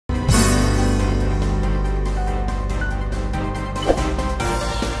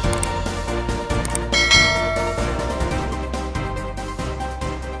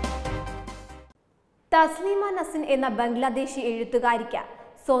തസ്ലീമ നസ്രിൻ എന്ന ബംഗ്ലാദേശി എഴുത്തുകാരിക്ക്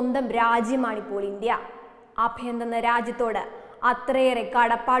സ്വന്തം രാജ്യമാണിപ്പോൾ ഇന്ത്യ. അഭയം തന്ന രാജ്യത്തോട് അത്രയേറെ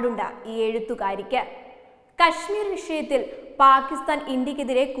കടപ്പാടുണ്ട് ഈ എഴുത്തുകാരിക്ക്. കശ്മീർ വിഷയത്തിൽ പാകിസ്ഥാൻ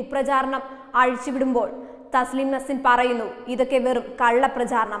ഇന്ത്യക്കെതിരെ കുപ്രചാരണം അഴിച്ചുവിടുമ്പോൾ തസ്ലീം നസ്രിൻ പറയുന്നു ഇതൊക്കെ വെറും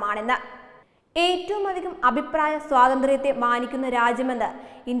കള്ളപ്രചാരണമാണെന്ന്. ഏറ്റവും അധികം അഭിപ്രായ സ്വാതന്ത്ര്യത്തെ മാനിക്കുന്ന രാജ്യമെന്ന്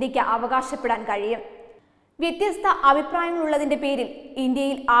ഇന്ത്യക്ക് അവകാശപ്പെടാൻ കഴിയും. വ്യത്യസ്ത അഭിപ്രായങ്ങളുള്ളതിന്റെ പേരിൽ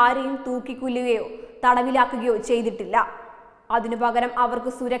ഇന്ത്യയിൽ ആരെയും തൂക്കിക്കൊല്ലുകയോ തടവിലാക്കുകയോ ചെയ്തിട്ടില്ല. അതിനു പകരം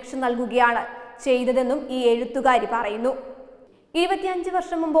അവർക്ക് സുരക്ഷ നൽകുകയാണ് ചെയ്തതെന്നും ഈ എഴുത്തുകാരി പറയുന്നു. 25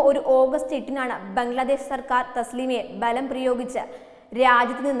 വർഷം മുമ്പ് ഒരു ഓഗസ്റ്റ് 8-നാണ് ബംഗ്ലാദേശ് സർക്കാർ തസ്ലീമയെ ബലം പ്രയോഗിച്ച്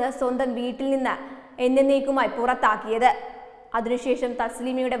രാജ്യത്ത് നിന്ന് സ്വന്തം വീട്ടിൽ നിന്ന് എന്നേക്കുമായി പുറത്താക്കിയത്. അതിനുശേഷം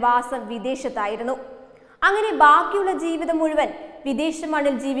തസ്ലീമയുടെ വാസം വിദേശത്തായിരുന്നു. അങ്ങനെ ബാക്കിയുള്ള ജീവിതം മുഴുവൻ വിദേശ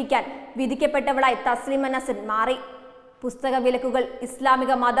മണ്ണിൽ ജീവിക്കാൻ വിധിക്കപ്പെട്ടവളായി തസ്ലീമ നസ്രിൻ മാറി. പുസ്തക വിലക്കുകൾ,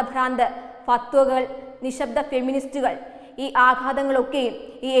 ഇസ്ലാമിക മതഭ്രാന്ത്, ഫത്വകൾ, നിശബ്ദ ഫെമിനിസ്റ്റുകൾ, ഈ ആഘാതങ്ങളൊക്കെയും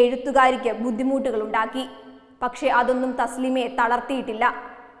ഈ എഴുത്തുകാരിക്ക് ബുദ്ധിമുട്ടുകൾ ഉണ്ടാക്കി. പക്ഷേ അതൊന്നും തസ്ലീമയെ തളർത്തിയിട്ടില്ല.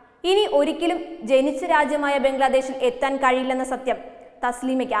 ഇനി ഒരിക്കലും ജനിച്ച രാജ്യമായ ബംഗ്ലാദേശിൽ എത്താൻ കഴിയില്ലെന്ന സത്യം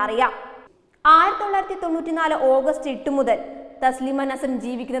തസ്ലീമയ്ക്ക് അറിയാം. 1994 ഓഗസ്റ്റ് 8 മുതൽ തസ്ലീമ നസ്രിൻ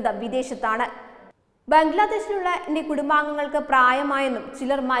ജീവിക്കുന്നത് വിദേശത്താണ്. ബംഗ്ലാദേശിലുള്ള എൻ്റെ കുടുംബാംഗങ്ങൾക്ക് പ്രായമായെന്നും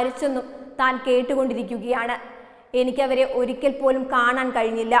ചിലർ മരിച്ചെന്നും താൻ കേട്ടുകൊണ്ടിരിക്കുകയാണ്. എനിക്കവരെ ഒരിക്കൽ പോലും കാണാൻ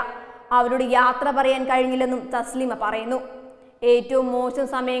കഴിഞ്ഞില്ല, അവരോട് യാത്ര പറയാൻ കഴിഞ്ഞില്ലെന്നും തസ്ലീമ പറയുന്നു. ഏറ്റവും മോശം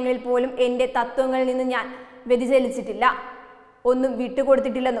സമയങ്ങളിൽ പോലും എൻ്റെ തത്വങ്ങളിൽ നിന്ന് ഞാൻ വ്യതിചലിച്ചിട്ടില്ല, ഒന്നും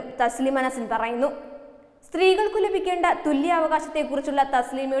വിട്ടുകൊടുത്തിട്ടില്ലെന്നും തസ്ലീമ നസ്രിൻ പറയുന്നു. സ്ത്രീകൾക്കു ലഭിക്കേണ്ട തുല്യാവകാശത്തെക്കുറിച്ചുള്ള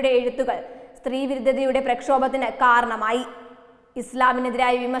തസ്ലീമയുടെ എഴുത്തുകൾ സ്ത്രീവിരുദ്ധതയുടെ പ്രക്ഷോഭത്തിന് കാരണമായി.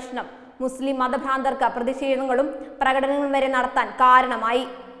 ഇസ്ലാമിനെതിരായ വിമർശനം മുസ്ലിം മതഭ്രാന്തർക്ക് പ്രതിഷേധങ്ങളും പ്രകടനങ്ങളും വരെ നടത്താൻ കാരണമായി.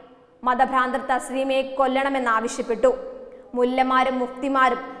 മതഭ്രാന്തർ തസ്ലീമയെ കൊല്ലണമെന്നാവശ്യപ്പെട്ടു. മുല്ലമാരും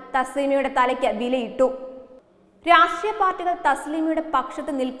മുഫ്തിമാരും തസ്ലീമയുടെ തലയ്ക്ക് വിലയിട്ടു. രാഷ്ട്രീയ പാർട്ടികൾ തസ്ലീമയുടെ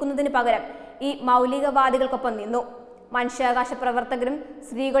പക്ഷത്ത് നിൽക്കുന്നതിന് പകരം ഈ മൗലികവാദികൾക്കൊപ്പം നിന്നു. മനുഷ്യാവകാശ പ്രവർത്തകരും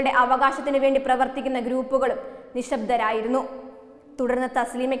സ്ത്രീകളുടെ അവകാശത്തിനു വേണ്ടി പ്രവർത്തിക്കുന്ന ഗ്രൂപ്പുകളും നിശബ്ദരായിരുന്നു. തുടർന്ന്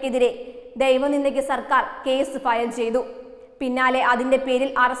തസ്ലീമയ്ക്കെതിരെ ദൈവനിന്ദയ്ക്ക് സർക്കാർ കേസ് ഫയൽ ചെയ്തു. പിന്നാലെ അതിന്റെ പേരിൽ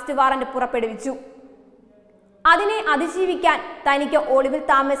അറസ്റ്റ് വാറന്റ് പുറപ്പെടുവിച്ചു. അതിനെ അതിജീവിക്കാൻ തനിക്ക് ഒളിവിൽ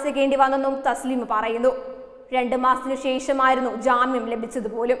താമസിക്കേണ്ടി വന്നെന്നും തസ്ലീമ പറയുന്നു. 2 മാസത്തിനു ശേഷമായിരുന്നു ജാമ്യം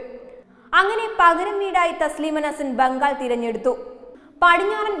ലഭിച്ചതുപോലും. അങ്ങനെ പകരം വീടായി തസ്ലീമ നസ്രിൻ ബംഗാൾ തിരഞ്ഞെടുത്തു.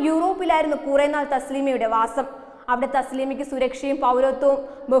 പടിഞ്ഞാറൻ യൂറോപ്പിലായിരുന്നു കുറെ നാൾ തസ്ലീമയുടെ വാസം. അവിടെ തസ്ലീമയ്ക്ക് സുരക്ഷയും പൗരത്വവും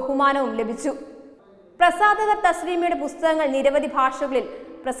ബഹുമാനവും ലഭിച്ചു. പ്രസാധകർ തസ്ലീമയുടെ പുസ്തകങ്ങൾ നിരവധി ഭാഷകളിൽ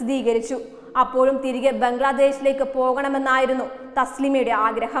പ്രസിദ്ധീകരിച്ചു. അപ്പോഴും തിരികെ ബംഗ്ലാദേശിലേക്ക് പോകണമെന്നായിരുന്നു തസ്ലീമയുടെ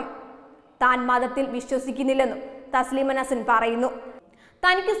ആഗ്രഹം. താൻ മതത്തിൽ വിശ്വസിക്കുന്നില്ലെന്നും തസ്ലീമ നസ്രിൻ പറയുന്നു.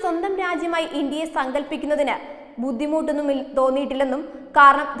 തനിക്ക് സ്വന്തം രാജ്യമായി ഇന്ത്യയെ സങ്കല്പിക്കുന്നതിന് ബുദ്ധിമുട്ടൊന്നും തോന്നിയിട്ടില്ലെന്നും,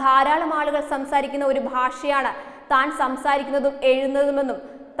 കാരണം ധാരാളം ആളുകൾ സംസാരിക്കുന്ന ഒരു ഭാഷയാണ് താൻ സംസാരിക്കുന്നതും എഴുതുന്നതുമെന്നും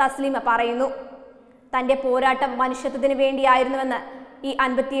തസ്ലീമ പറയുന്നു. തന്റെ പോരാട്ടം മനുഷ്യത്വത്തിന് വേണ്ടിയായിരുന്നുവെന്ന് ഈ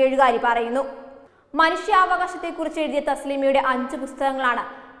 57-കാരി പറയുന്നു. മനുഷ്യാവകാശത്തെക്കുറിച്ച് എഴുതിയ തസ്ലീമയുടെ 5 പുസ്തകങ്ങളാണ്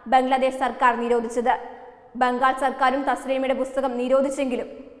ബംഗ്ലാദേശ് സർക്കാർ നിരോധിച്ചത്. ബംഗാൾ സർക്കാരും തസ്ലീമയുടെ പുസ്തകം നിരോധിച്ചെങ്കിലും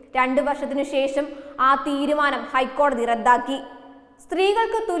 2 വർഷത്തിനു ശേഷം ആ തീരുമാനം ഹൈക്കോടതി റദ്ദാക്കി.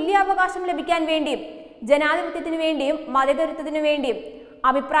 സ്ത്രീകൾക്ക് തുല്യാവകാശം ലഭിക്കാൻ വേണ്ടിയും ജനാധിപത്യത്തിനു വേണ്ടിയും മതേതരത്വത്തിനു വേണ്ടിയും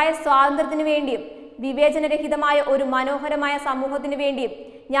അഭിപ്രായ സ്വാതന്ത്ര്യത്തിനു വേണ്ടിയും വിവേചനരഹിതമായ ഒരു മനോഹരമായ സമൂഹത്തിനു വേണ്ടിയും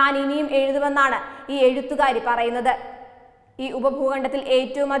ഞാൻ ഇനിയും എഴുതുമെന്നാണ് ഈ എഴുത്തുകാരി പറയുന്നത്. ഈ ഉപഭൂഖണ്ഡത്തിൽ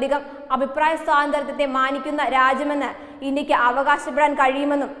ഏറ്റവും അധികം അഭിപ്രായ സ്വാതന്ത്ര്യത്തെ മാനിക്കുന്ന രാജ്യമെന്ന് ഇന്ത്യക്ക് അവകാശപ്പെടാൻ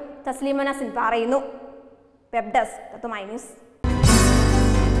കഴിയുമെന്നും തസ്ലീമ നസ്രിൻ പറയുന്നു. Web desk തത്വമായി news.